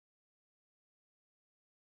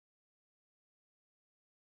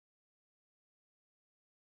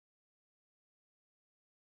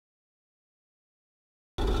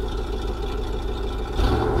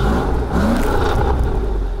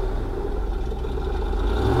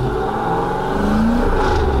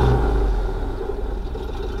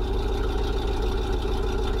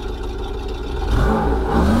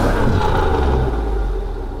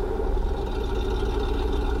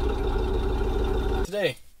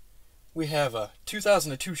we have a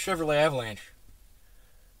 2002 Chevrolet Avalanche.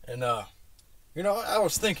 And, I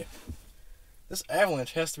was thinking, this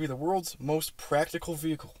Avalanche has to be the world's most practical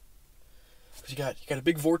vehicle. 'Cause you got a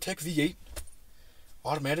big Vortec V8,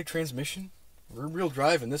 automatic transmission, rear-wheel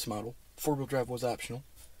drive in this model. Four-wheel drive was optional.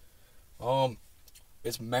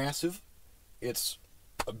 It's massive. It's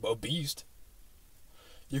a beast.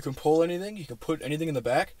 You can pull anything. You can put anything in the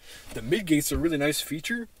back. The mid-gate's a really nice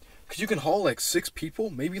feature because you can haul like 6 people,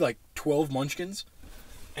 maybe like 12 Munchkins.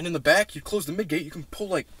 And in the back, you close the mid-gate, you can pull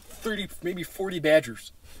like 30, maybe 40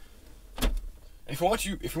 Badgers. And if you want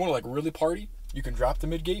to like really party, you can drop the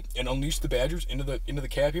mid-gate and unleash the Badgers into the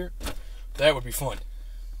cab here. That would be fun.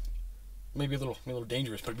 Maybe a little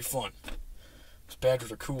dangerous, but it'd be fun. Those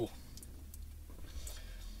Badgers are cool.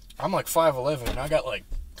 I'm like 5'11", and I got like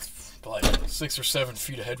 6 or 7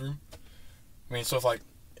 feet of headroom. I mean, so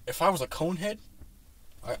if I was a cone head,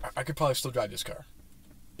 I could probably still drive this car.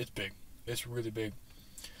 It's big. It's really big.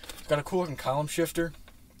 It's got a cool looking column shifter.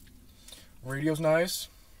 Radio's nice.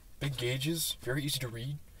 Big gauges. Very easy to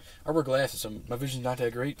read. I wear glasses, so my vision's not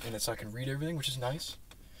that great, and I can read everything, which is nice.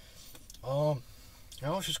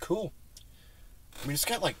 It's just cool. I mean, it's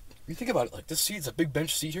got like, you think about it, like this seat's a big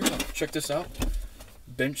bench seat here. Check this out.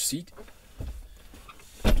 Bench seat.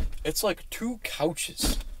 It's like 2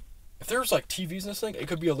 couches. If there's like TVs in this thing, it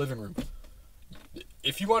could be a living room.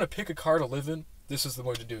 If you want to pick a car to live in, this is the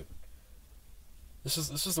way to do it. This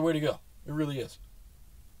is the way to go. It really is.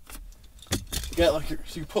 You got like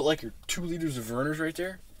so you put like your 2 liters of Vernors right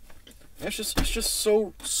there. It's just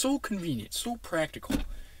so convenient, so practical.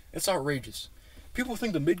 It's outrageous. People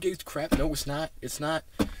think the mid-gate's crap. No, it's not. It's not.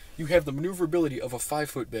 You have the maneuverability of a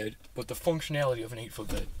 5-foot bed, but the functionality of an 8-foot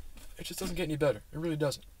bed. It just doesn't get any better. It really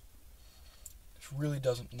doesn't. It really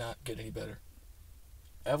doesn't not get any better.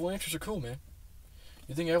 Avalanches are cool, man.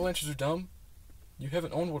 You think Avalanches are dumb? You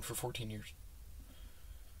haven't owned one for 14 years.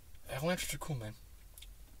 Avalanches are cool, man.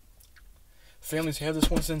 Families have this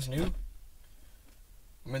one since new.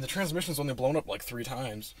 I mean, the transmission's only blown up like 3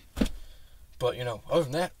 times. But, other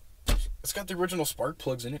than that, it's got the original spark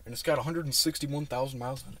plugs in it, and it's got 161,000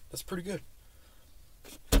 miles on it. That's pretty good.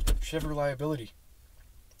 Chevy reliability.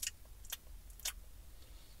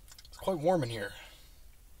 It's quite warm in here.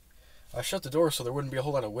 I shut the door so there wouldn't be a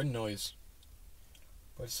whole lot of wind noise.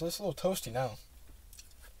 But it's a little toasty now.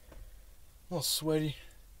 A little sweaty.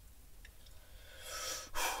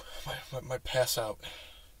 Might pass out.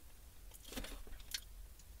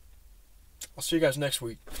 I'll see you guys next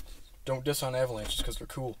week. Don't diss on Avalanches because they're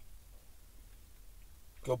cool.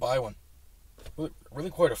 Go buy one.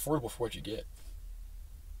 Really quite affordable for what you get.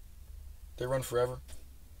 They run forever.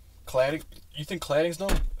 Cladding. You think cladding's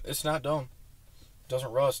dumb? It's not dumb. It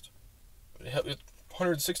doesn't rust.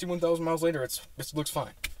 161,000 miles later, it looks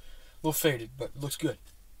fine. A little faded, but it looks good.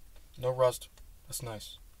 No rust. That's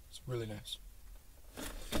nice. It's really nice.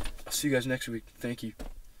 I'll see you guys next week. Thank you.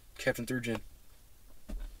 Captain ThirdGen.